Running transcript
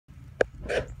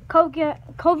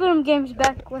Coverum Games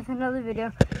back with another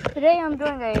video. Today I'm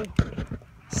doing a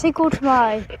sequel to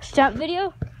my stamp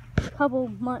video. Couple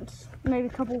months, maybe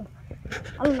couple,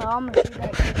 I don't know, I'm gonna see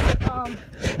that.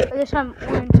 But this time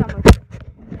we're in summer.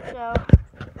 So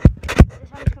this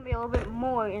time it's gonna be a little bit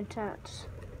more intense.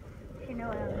 If you know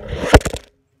what I mean.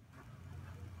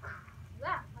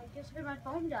 Yeah, I just heard my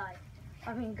phone die.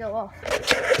 I mean go off.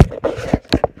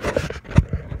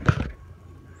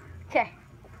 Okay.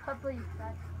 Hopefully you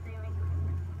guys can see me.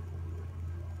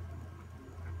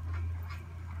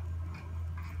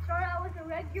 Start out with a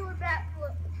regular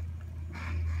backflip.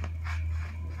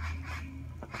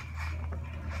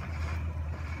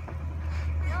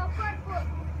 Now a front flip.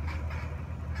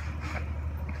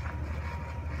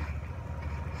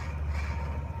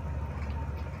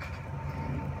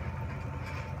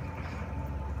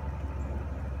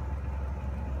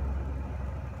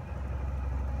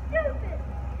 Stupid!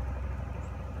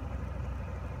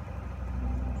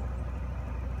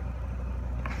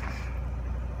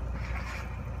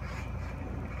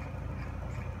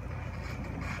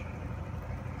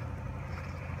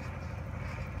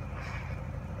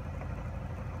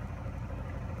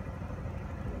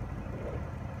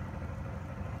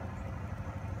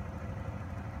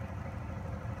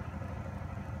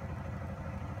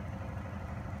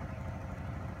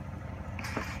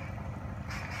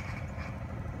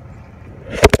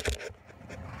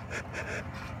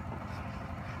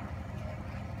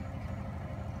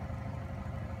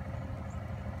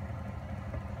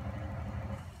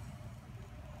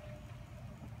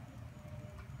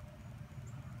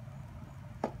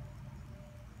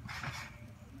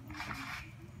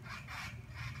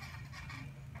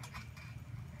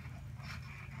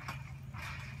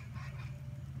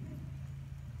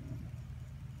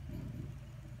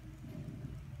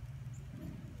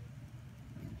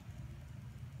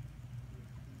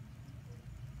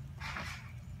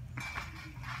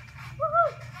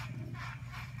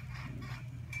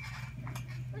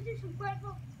 Let's do some front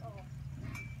flip. Oh.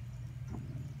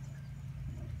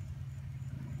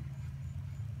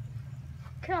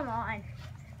 Come on.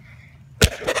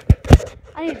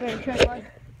 I need a better tripod.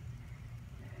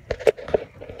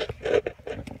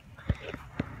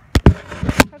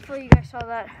 Hopefully you guys saw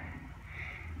that.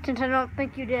 Since I don't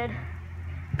think you did.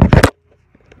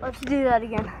 Let's do that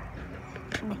again.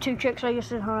 The two tricks I just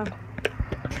did on.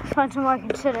 Find somewhere I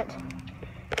can sit it.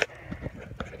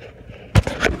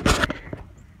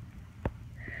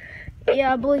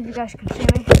 Yeah, I believe you guys can see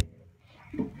me.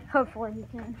 Hopefully you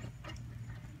can.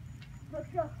 Let's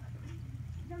go.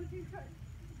 Jump to first.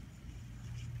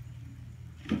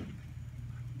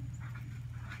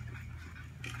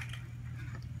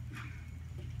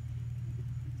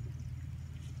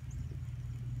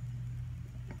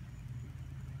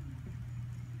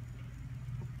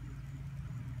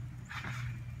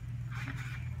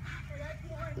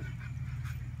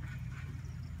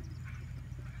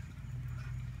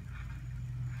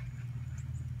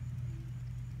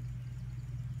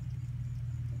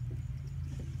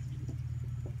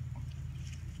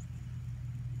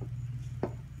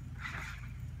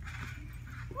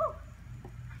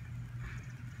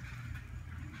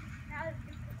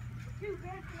 Two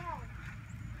grand finale.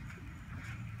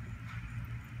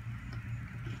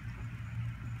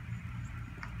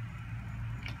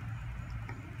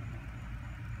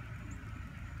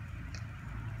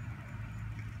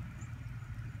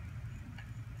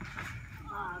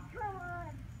 Oh, come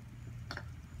on.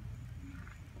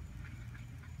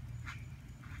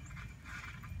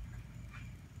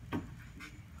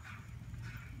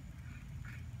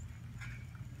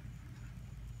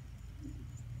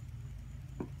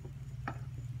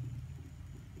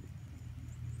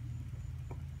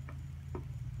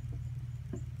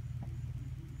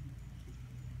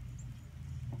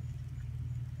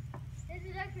 This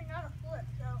is actually not a flip,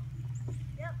 so,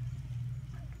 yep.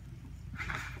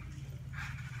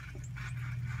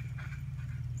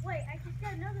 Wait, I just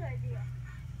got another idea.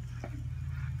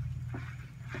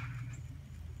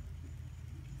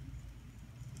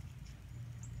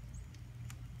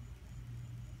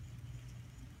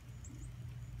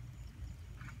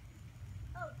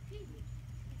 Oh, TV.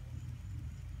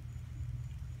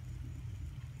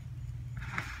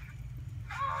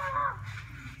 Ah!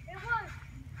 It was.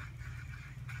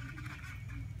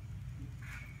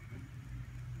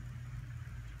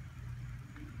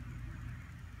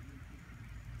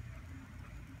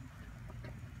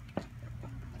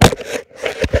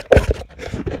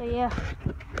 So yeah,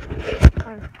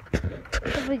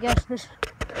 hopefully you guys this,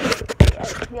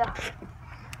 yeah,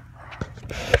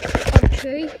 our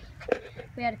tree,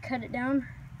 we had to cut it down,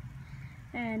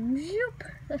 and zoop,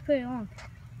 that's pretty long.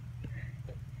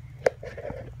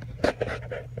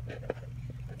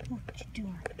 What you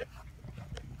doing?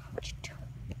 What you doing?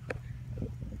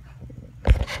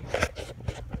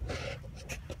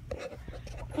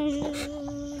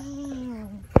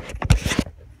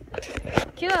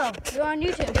 Joe, you're on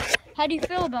YouTube. How do you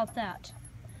feel about that?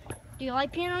 Do you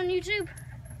like being on YouTube?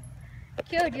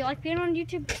 Joe, do you like being on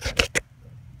YouTube?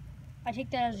 I take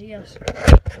that as a yes.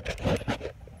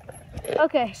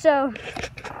 Okay, so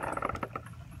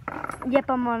yep,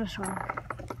 I'm on a song.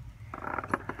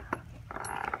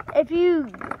 If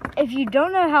you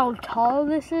don't know how tall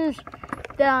this is,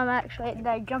 that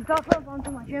I jumped off of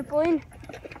onto my trampoline.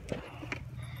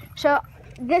 So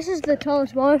this is the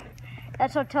tallest bar.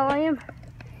 That's how tall I am.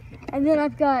 And then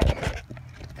I've got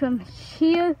from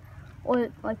here, or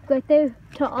like right there,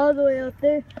 to all the way up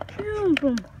there. Boom,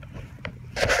 boom.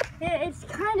 Yeah, it's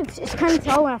kind of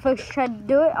tall. When I first tried to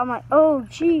do it, I'm like, oh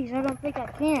geez, I don't think I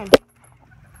can.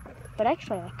 But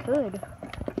actually, I could.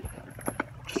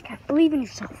 Just gotta believe in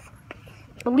yourself.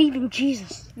 Believe in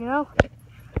Jesus, you know?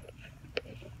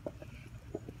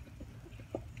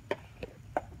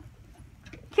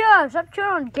 Yeah, stop chewing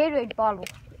on Gatorade bottle.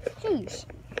 Jeez.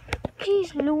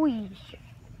 Jeez Louise.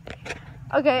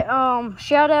 Okay,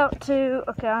 shout out to,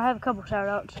 okay, I have a couple shout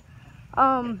outs.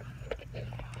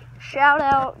 Shout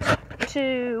out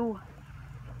to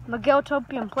Miguel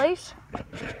Topian Place.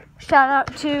 Shout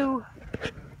out to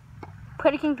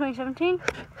Pretty King 2017.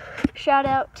 Shout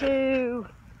out to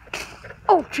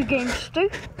Ultra Games Stu.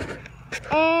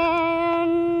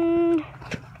 And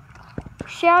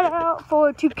shout out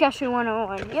for Tubecasters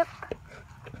 101. Yep.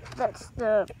 That's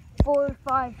the 4,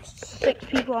 5, 6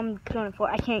 people I'm going for.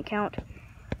 I can't count.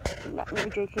 Not really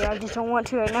joking. I just don't want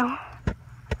to right now.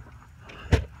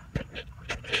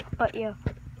 But yeah.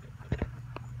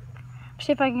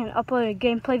 See if I can upload a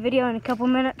gameplay video in a couple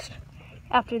minutes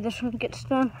after this one gets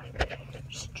done.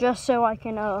 Just so I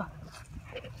can,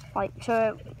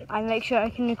 so I make sure I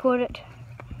can record it.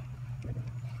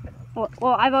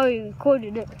 Well, I've already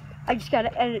recorded it. I just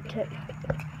gotta edit it.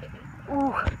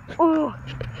 Ooh, ooh,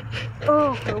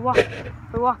 ooh,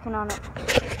 we're walking on it.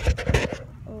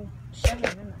 Oh, 7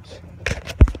 minutes.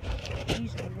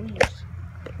 Jeez Louise.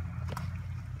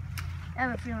 I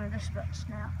have a feeling this about to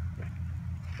snap.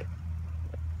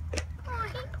 Oh,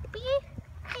 hey Poopy.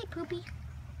 Hey Poopy.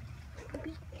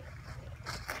 Poopy.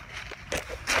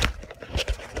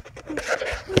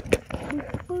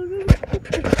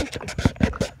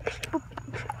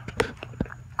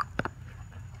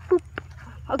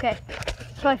 Okay,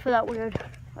 sorry for that weird,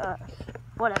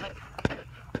 whatever.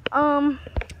 I'm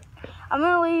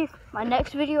gonna leave my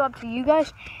next video up to you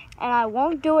guys, and I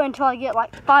won't do it until I get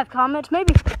like 5 comments,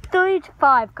 maybe 3 to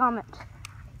 5 comments.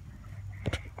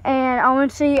 And I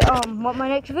want to see, what my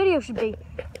next video should be.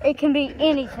 It can be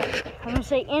anything. I'm gonna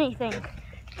say anything.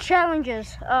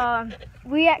 Challenges,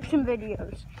 reaction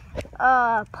videos,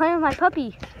 playing with my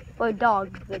puppy or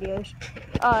dog videos,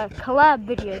 collab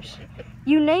videos.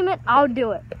 You name it, I'll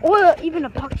do it. Or even a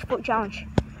box sport challenge.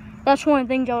 That's one of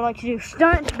the things I would like to do.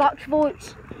 Stunts, box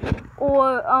sports,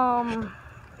 or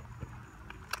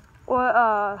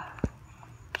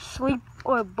sleep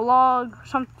or blog,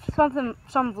 some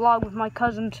vlog with my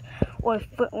cousins or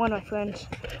one of my friends.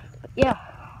 But yeah.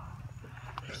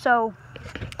 So,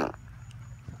 oh,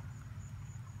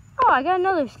 I got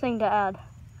another thing to add.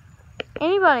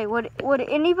 Anybody, would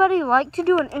anybody like to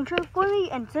do an intro for me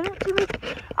and send it to me?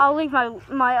 I'll leave my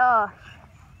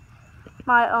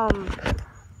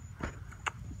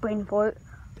brain for it,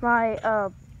 my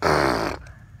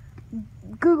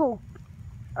Google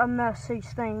message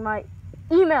thing, my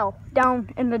email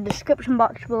down in the description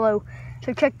box below.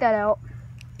 So check that out.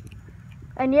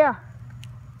 And yeah.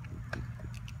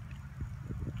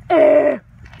 Okay,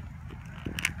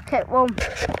 well,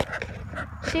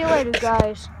 see you later,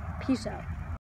 guys. Peace out.